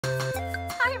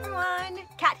everyone,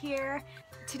 Kat here.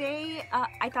 Today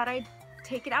I thought I'd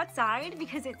take it outside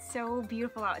because it's so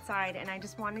beautiful outside and I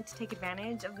just wanted to take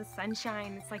advantage of the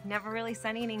sunshine. It's like never really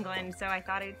sunny in England, so I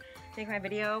thought I'd make my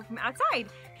video from outside.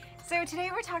 So today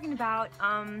we're talking about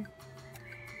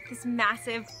this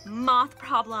massive moth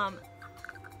problem.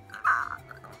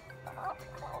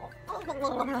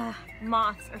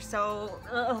 Moths are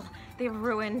so, they've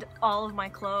ruined all of my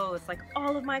clothes, like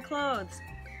all of my clothes.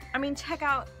 I mean, check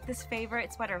out this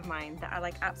favorite sweater of mine that I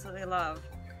like absolutely love.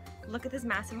 Look at this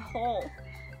massive hole.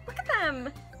 Look at them.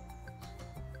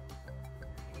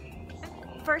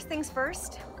 First things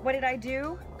first, what did I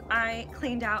do? I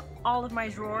cleaned out all of my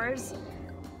drawers.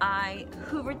 I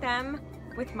hoovered them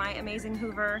with my amazing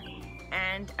Hoover,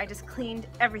 and I just cleaned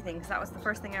everything because that was the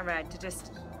first thing I read, to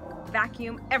just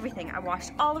vacuum everything. I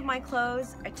washed all of my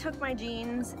clothes. I took my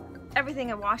jeans, everything.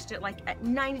 I washed it like at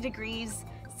 90 degrees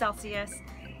Celsius,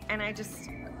 and I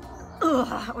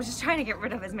was just trying to get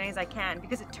rid of as many as I can,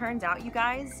 because it turns out, you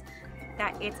guys,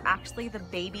 that it's actually the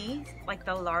babies, like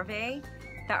the larvae,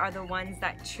 that are the ones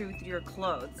that chew through your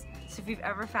clothes. So if you've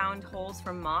ever found holes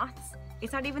from moths,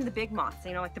 it's not even the big moths,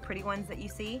 you know, like the pretty ones that you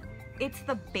see. It's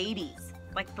the babies,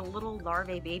 like the little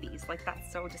larvae babies. Like,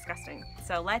 that's so disgusting.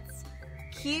 So let's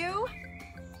cue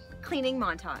cleaning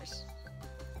montage.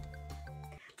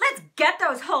 Let's get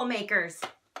those hole makers.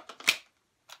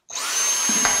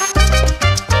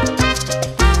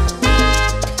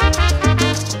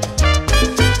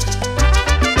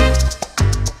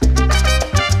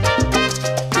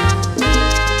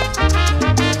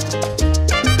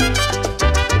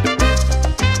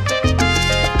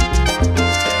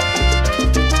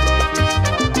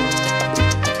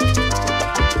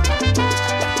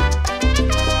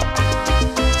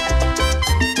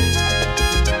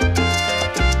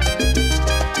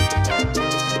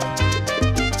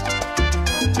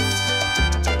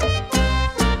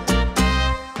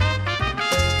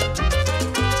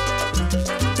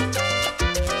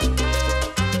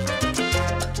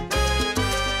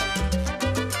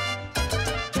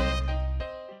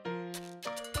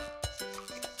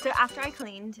 So after I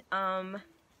cleaned,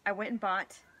 I went and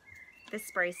bought this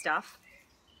spray stuff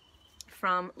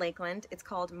from Lakeland. It's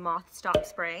called Moth Stop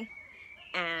Spray,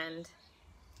 and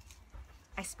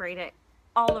I sprayed it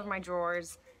all over my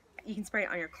drawers. You can spray it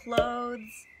on your clothes.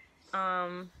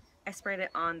 I sprayed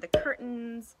it on the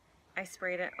curtains. I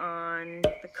sprayed it on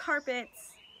the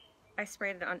carpets. I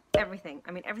sprayed it on everything.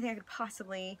 I mean, everything I could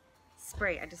possibly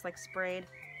spray. I just like sprayed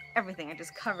everything. I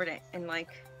just covered it in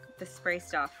like the spray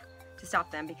stuff to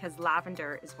stop them, because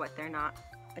lavender is what they're not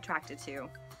attracted to.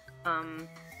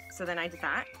 So then I did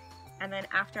that, and then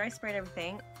after I sprayed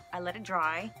everything, I let it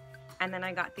dry, and then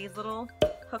I got these little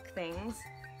hook things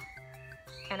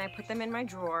and I put them in my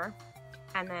drawer,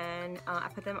 and then I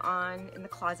put them on in the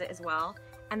closet as well.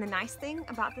 And the nice thing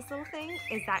about this little thing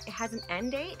is that it has an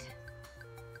end date.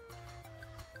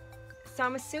 So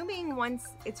I'm assuming once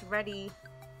it's ready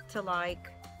to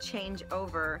like change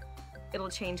over, it'll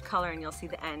change color and you'll see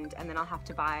the end, and then I'll have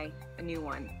to buy a new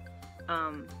one.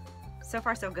 So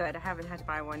far so good. I haven't had to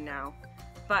buy one now.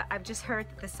 But I've just heard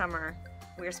that this summer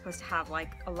we're supposed to have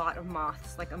like a lot of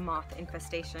moths, like a moth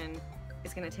infestation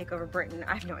is gonna take over Britain.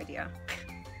 I have no idea.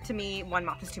 To me, one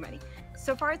moth is too many.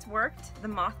 So far it's worked. The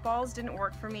mothballs didn't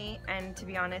work for me, and to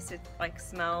be honest, it like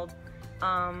smelled.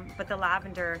 But the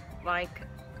lavender, like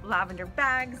lavender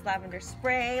bags, lavender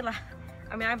spray,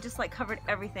 I mean, I've just like covered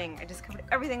everything. I just covered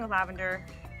everything with lavender,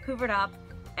 hoovered up,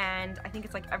 and I think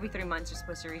it's like every 3 months you're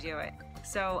supposed to redo it.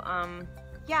 So,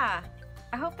 yeah,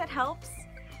 I hope that helps.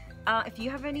 If you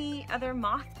have any other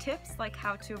moth tips, like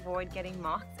how to avoid getting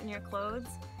moths in your clothes,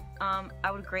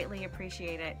 I would greatly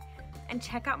appreciate it. And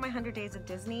check out my 100 Days of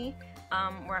Disney,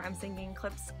 where I'm singing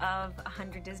clips of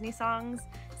 100 Disney songs.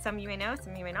 Some you may know,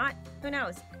 some you may not, who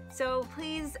knows. So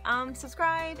please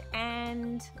subscribe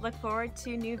and look forward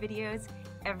to new videos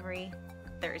every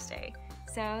Thursday.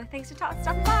 So thanks for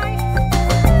stopping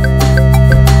by.